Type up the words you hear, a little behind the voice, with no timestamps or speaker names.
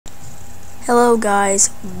Hello guys,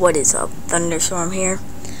 what is up? Thunderstorm here,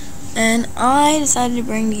 and I decided to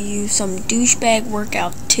bring to you some Douchebag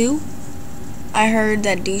Workout 2. I heard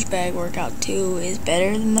that Douchebag Workout 2 is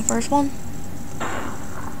better than the first one.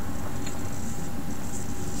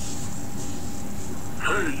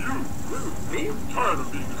 Hey you, me? Tired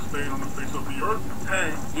of being a stain on the face of the earth?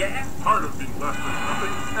 Yeah? Tired of being left with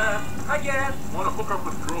nothing? I guess. Want to hook up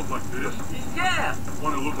with girls like this? Yeah.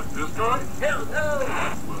 Want to look like this guy? Hell no.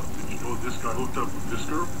 Well, did you know this guy hooked up with this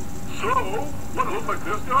girl? So, want to look like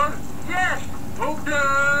this guy? Yes.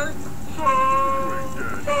 Okay. So,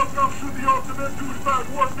 welcome to the ultimate douchebag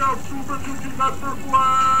workout Super Duty Master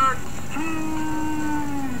Flag 2!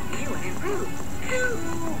 New and improved.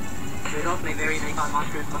 The results may vary based on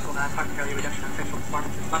monstrous muscle mass, heart failure, reduction of sexual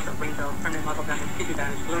performances, muscle brain cells, permanent muscle damage, tissue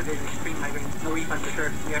damage, blurred vision, extreme migraine, no refund for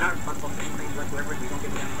sure. We are not responsible for any claims whatsoever. We don't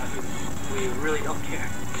give a damn about you. We really don't care.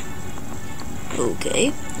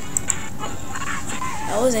 Okay.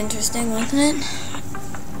 That was interesting, wasn't it?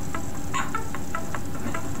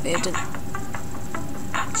 We have to...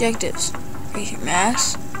 Objectives. Raise your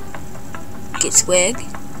mass. Get swag.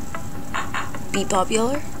 Be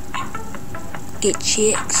popular. Get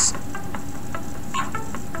chicks.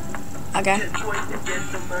 Okay. Just wait to get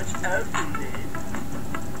so much out of it.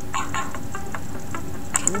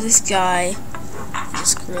 And this guy is a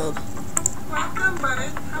scrub. Welcome, buddy.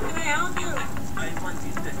 How can I help you? I want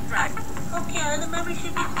you to track. Okay, the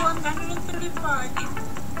membership is 135.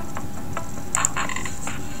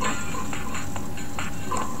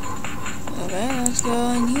 Okay, let's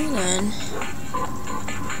go in here then.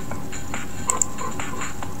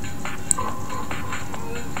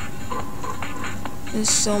 This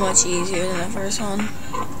is so much easier than the first one.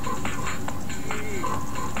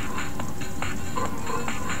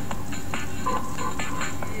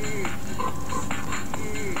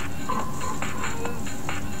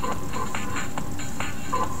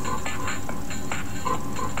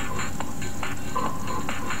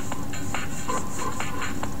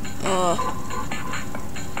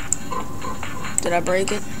 Did I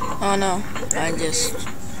break it? Oh no, I just...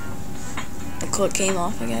 the clip came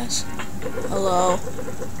off, I guess. Hello.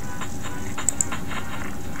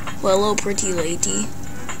 Well, hello, pretty lady.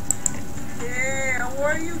 Hey, how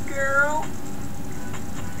are you, girl?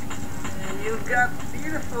 You've got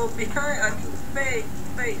beautiful face,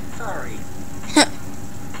 sorry.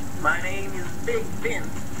 My name is Big Vince.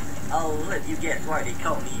 I'll let you guess why they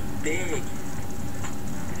call me Big.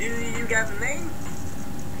 Do you got a name?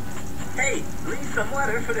 Hey, leave some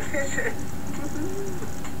water for the fish.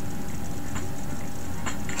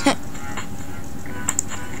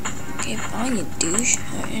 Okay, fine, you douche.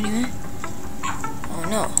 Anyway. Oh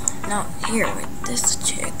no, not here with this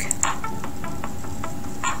chick.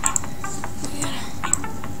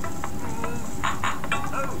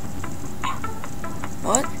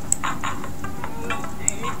 What?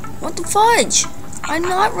 What the fudge? I'm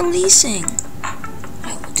not releasing.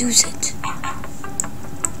 I will do it.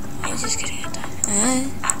 I was just kidding at that.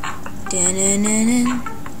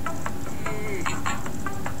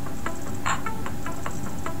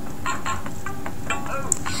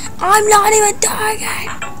 I'm not even target.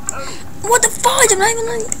 What the fudge? I'm not even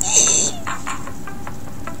like.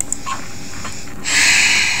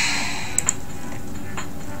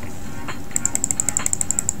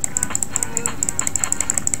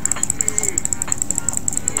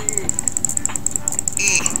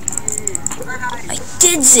 I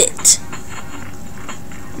did it.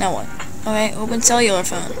 Now what? Okay, open cellular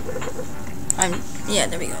phone. Yeah,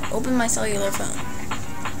 there we go. Open my cellular phone.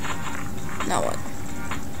 Now what?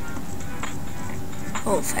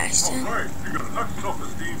 Oh, fast. Alright, you got enough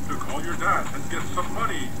self-esteem to call your dad and get some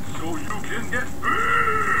money so you can get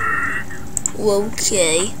big!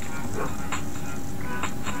 Okay.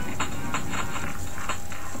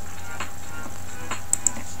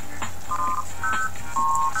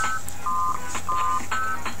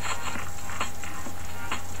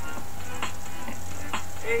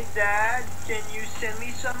 Hey, Dad, can you send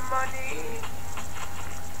me some money?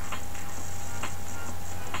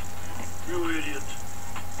 You idiot.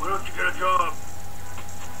 Why don't you get a job?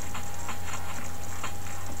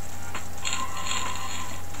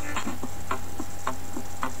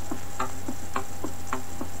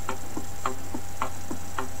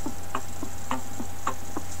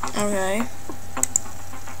 Okay.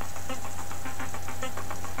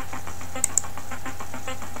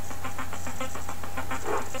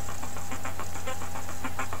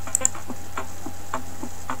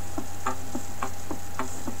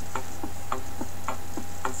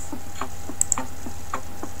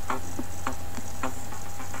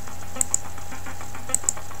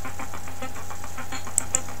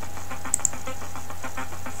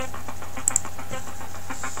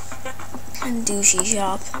 douchey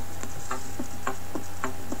shop.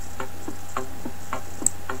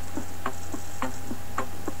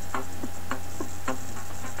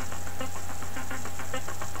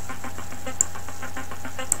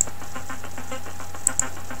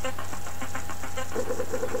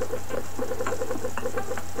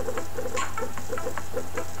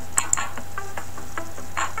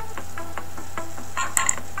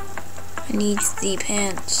 I need the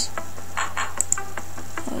pants.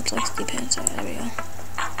 Oh, it's like the pants. Oh, there we go.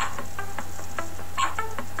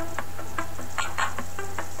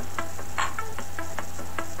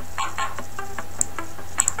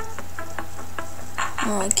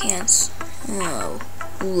 Oh, I can't. Oh,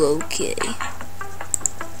 okay.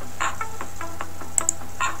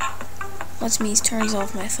 Lets me turns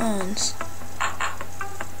off my phones.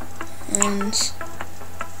 And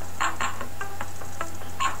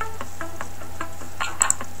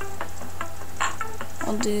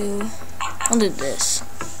I'll do this.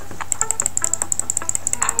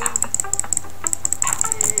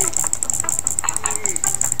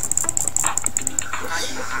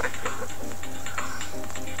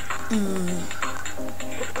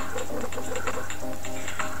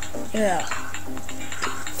 Yeah.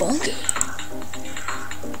 Funky.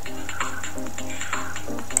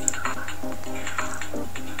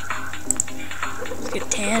 Get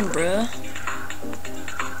tan, bruh.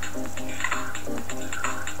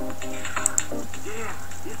 Yeah,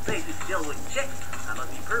 this place is filled with chicks. I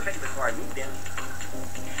must be perfect before I meet them.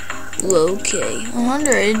 Okay.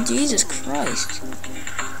 100. Jesus Christ.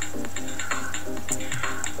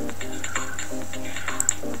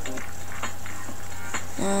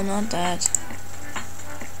 Oh, not that.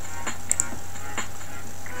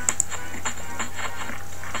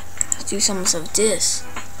 Let's do some of this.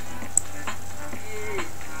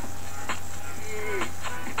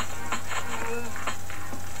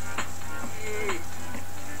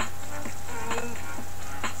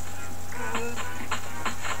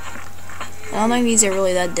 I don't think these are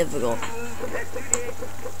really that difficult.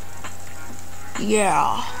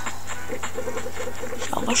 Yeah.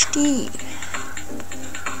 Shabashki.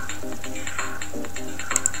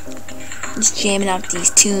 Just jamming out these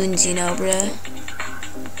tunes, you know, bruh.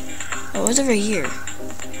 Oh, what's over here?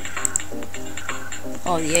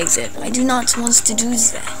 Oh, the exit. I do not want to do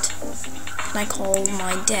that. Can I call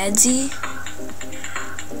my dadsy?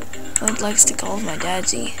 I'd like to call my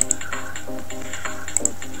dadsy.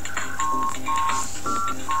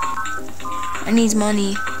 I need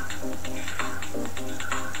money.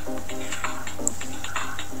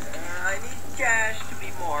 I need cash to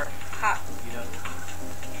be more hot, you know.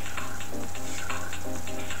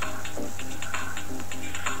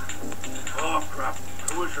 Oh, crap.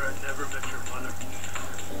 I wish I had never met your mother.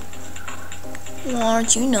 Well,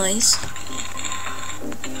 aren't you nice?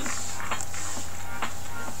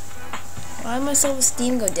 Why did my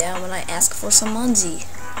self-esteem go down when I ask for some munzie?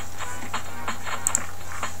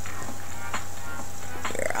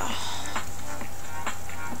 Yeah.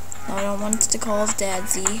 No, I don't want us to call us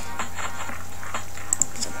dadsy.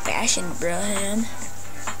 It's a fashion brand.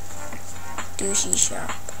 Douchey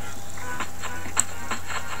shop.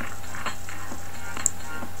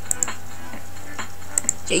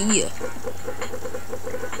 Yeah.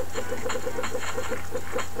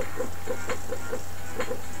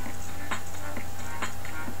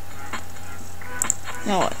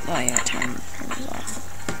 No, what? Oh, yeah, turn this off.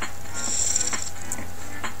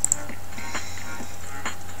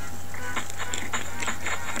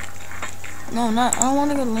 No, not. I don't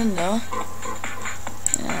want to go to Linda. I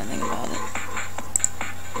don't think about it.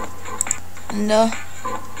 Linda.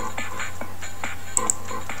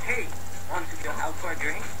 Hey, want to go out for a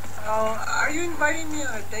drink? Are you inviting me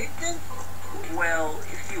on a date then? Well,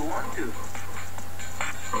 if you want to.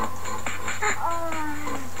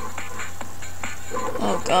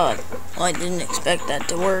 Oh God. Well, I didn't expect that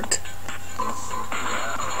to work.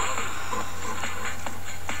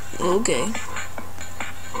 Okay.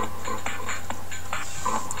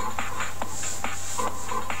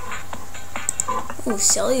 Oh,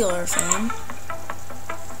 cellular phone.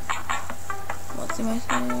 What's in my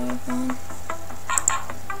cellular phone?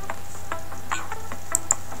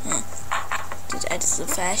 Just add to the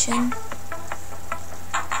fashion.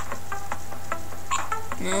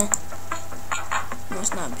 No.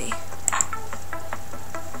 Must not be.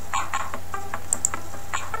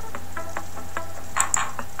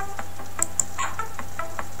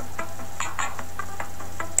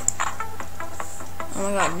 Oh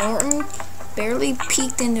my God, Norton barely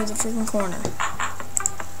peeked into the freaking corner.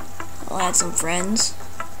 I'll add some friends.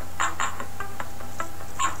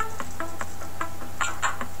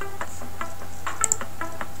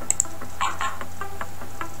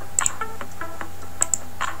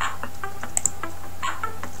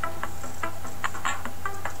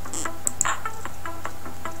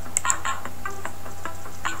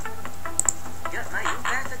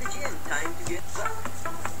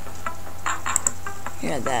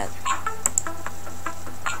 at that.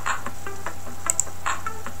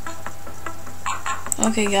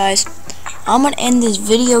 Okay guys, I'm gonna end this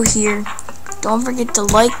video here. Don't forget to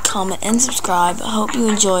like, comment, and subscribe. I hope you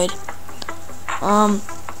enjoyed.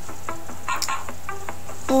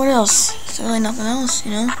 What else? There's really nothing else,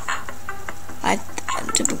 you know.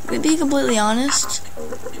 To be completely honest,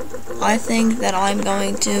 I think that I'm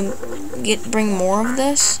going to bring more of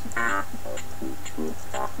this.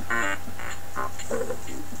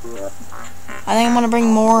 I think I'm gonna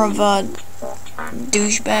bring more of a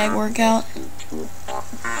douchebag workout.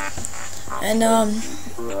 And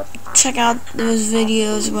check out those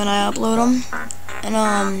videos when I upload them.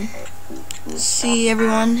 And see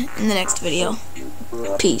everyone in the next video.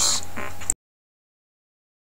 Peace.